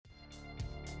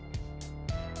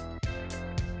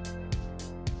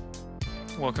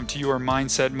Welcome to your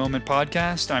Mindset Moment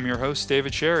podcast. I'm your host,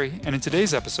 David Sherry, and in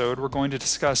today's episode, we're going to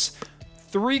discuss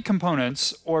 3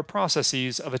 components or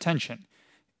processes of attention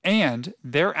and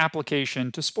their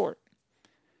application to sport.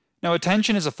 Now,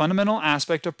 attention is a fundamental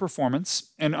aspect of performance,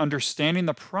 and understanding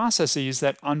the processes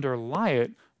that underlie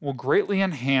it will greatly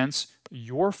enhance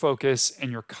your focus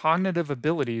and your cognitive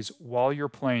abilities while you're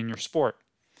playing your sport.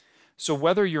 So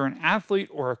whether you're an athlete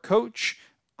or a coach,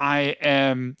 I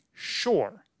am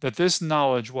sure that this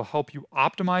knowledge will help you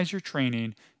optimize your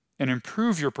training and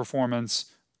improve your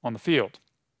performance on the field.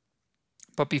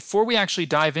 But before we actually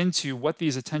dive into what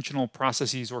these attentional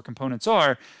processes or components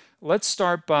are, let's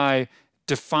start by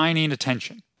defining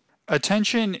attention.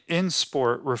 Attention in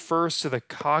sport refers to the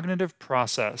cognitive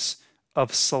process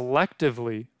of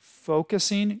selectively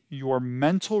focusing your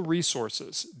mental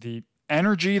resources, the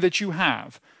energy that you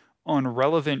have, on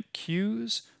relevant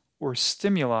cues or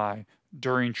stimuli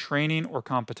during training or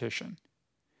competition.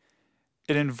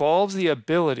 It involves the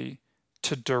ability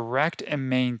to direct and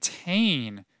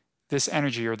maintain this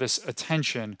energy or this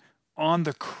attention on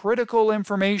the critical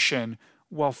information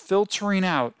while filtering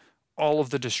out all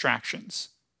of the distractions.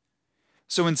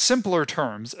 So in simpler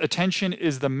terms, attention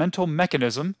is the mental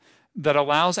mechanism that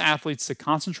allows athletes to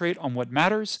concentrate on what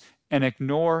matters and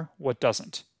ignore what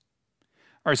doesn't.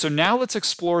 All right, so now let's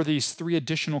explore these 3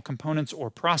 additional components or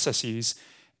processes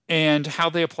and how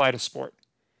they apply to sport.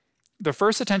 The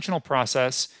first attentional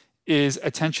process is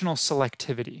attentional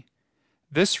selectivity.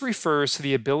 This refers to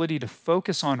the ability to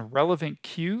focus on relevant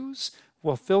cues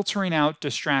while filtering out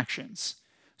distractions.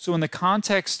 So in the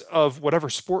context of whatever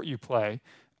sport you play,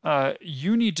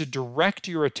 you need to direct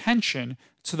your attention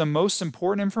to the most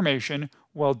important information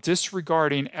while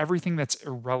disregarding everything that's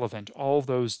irrelevant, all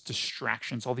those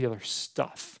distractions, all the other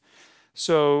stuff.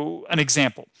 So an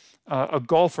example, a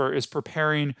golfer is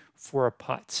preparing for a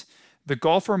putt. The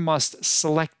golfer must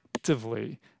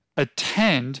selectively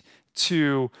attend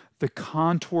to the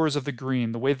contours of the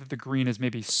green, the way that the green is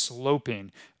maybe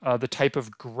sloping, the type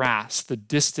of grass, the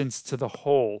distance to the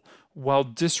hole, while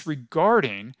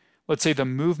disregarding, let's say, the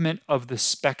movement of the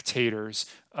spectators,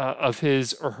 of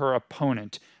his or her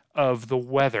opponent, of the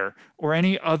weather, or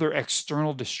any other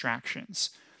external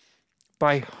distractions.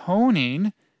 By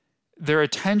honing their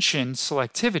attention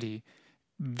selectivity,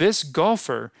 this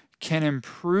golfer can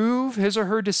improve his or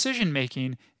her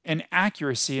decision-making and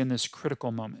accuracy in this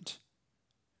critical moment.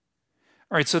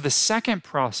 All right, so the second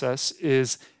process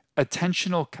is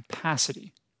attentional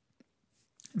capacity.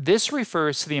 This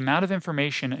refers to the amount of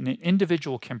information an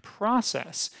individual can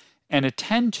process and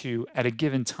attend to at a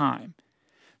given time.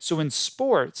 So in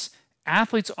sports,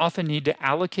 athletes often need to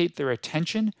allocate their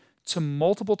attention to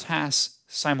multiple tasks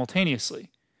simultaneously.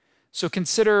 So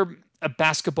consider a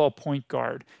basketball point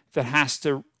guard that has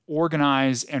to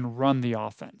organize and run the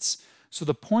offense. So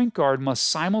the point guard must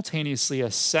simultaneously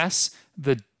assess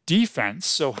the defense.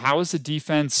 So how is the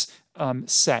defense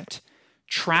set?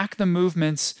 Track the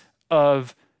movements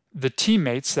of the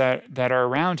teammates that are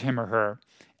around him or her,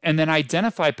 and then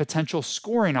identify potential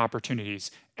scoring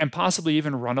opportunities and possibly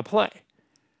even run a play.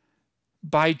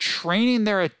 By training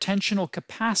their attentional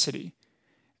capacity,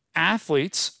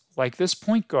 athletes like this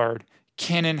point guard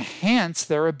can enhance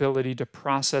their ability to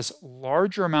process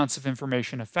larger amounts of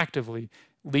information effectively,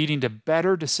 leading to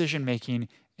better decision-making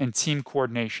and team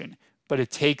coordination. But it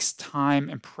takes time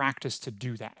and practice to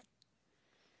do that.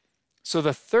 So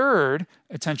the third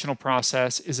attentional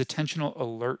process is attentional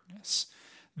alertness.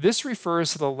 This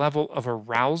refers to the level of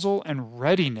arousal and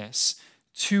readiness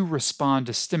to respond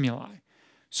to stimuli.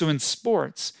 So in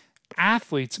sports,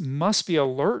 athletes must be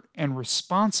alert and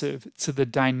responsive to the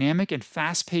dynamic and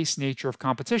fast-paced nature of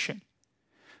competition.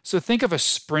 So think of a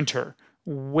sprinter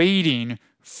waiting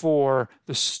for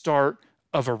the start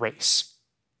of a race.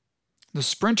 The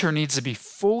sprinter needs to be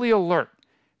fully alert,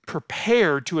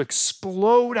 prepared to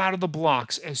explode out of the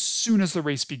blocks as soon as the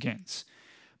race begins.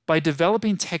 By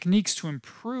developing techniques to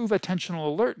improve attentional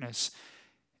alertness,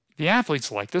 the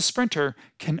athletes, like the sprinter,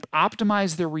 can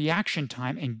optimize their reaction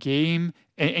time and gain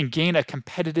a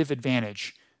competitive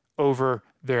advantage over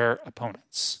their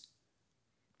opponents.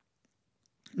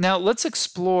 Now, let's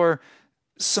explore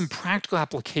some practical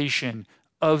application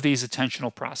of these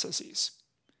attentional processes.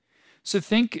 So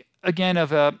think again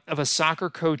of a soccer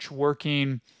coach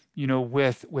working,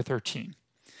 with her team.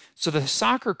 So the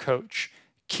soccer coach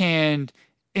can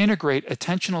integrate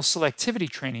attentional selectivity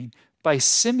training by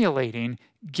simulating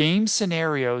game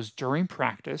scenarios during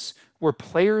practice where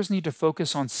players need to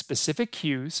focus on specific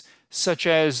cues, such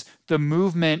as the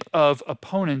movement of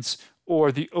opponents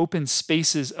or the open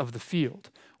spaces of the field,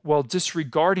 while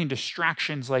disregarding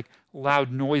distractions like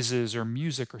loud noises or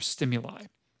music or stimuli.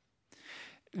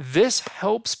 This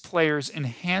helps players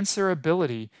enhance their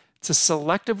ability to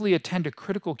selectively attend to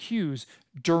critical cues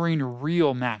during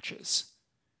real matches.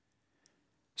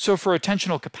 So for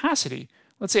attentional capacity,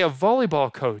 let's say a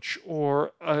volleyball coach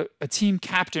or a team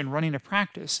captain running a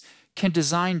practice can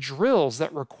design drills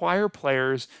that require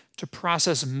players to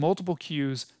process multiple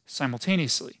cues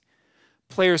simultaneously.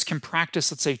 Players can practice,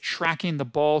 let's say, tracking the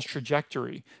ball's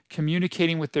trajectory,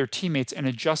 communicating with their teammates, and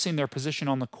adjusting their position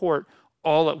on the court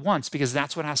all at once, because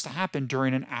that's what has to happen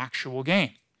during an actual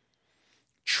game.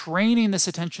 Training this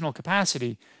attentional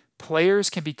capacity, players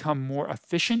can become more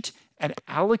efficient at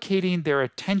allocating their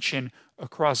attention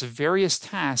across various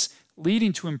tasks,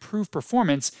 leading to improved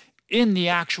performance in the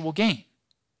actual game.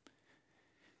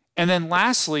 And then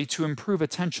lastly, to improve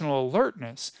attentional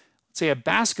alertness, let's say a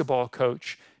basketball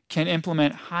coach can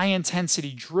implement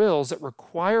high-intensity drills that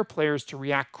require players to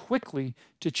react quickly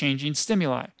to changing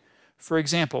stimuli. For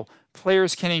example,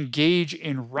 players can engage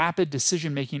in rapid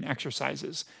decision-making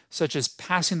exercises, such as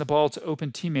passing the ball to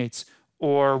open teammates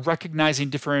or recognizing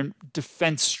different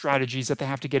defense strategies that they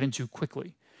have to get into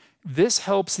quickly. This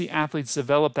helps the athletes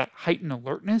develop that heightened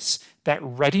alertness, that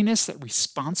readiness, that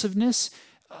responsiveness,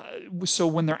 so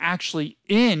when they're actually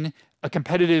in a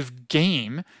competitive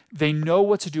game, they know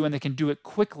what to do and they can do it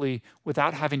quickly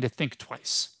without having to think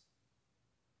twice.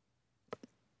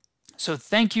 So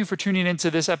thank you for tuning into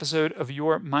this episode of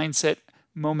Your Mindset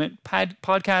Moment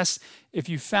podcast. If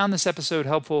you found this episode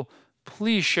helpful,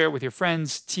 please share it with your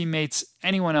friends, teammates,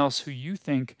 anyone else who you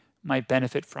think might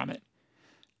benefit from it.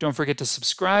 Don't forget to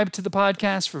subscribe to the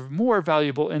podcast for more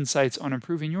valuable insights on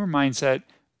improving your mindset,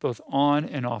 both on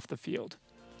and off the field.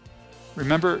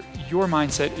 Remember, your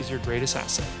mindset is your greatest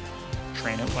asset.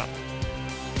 Train it well.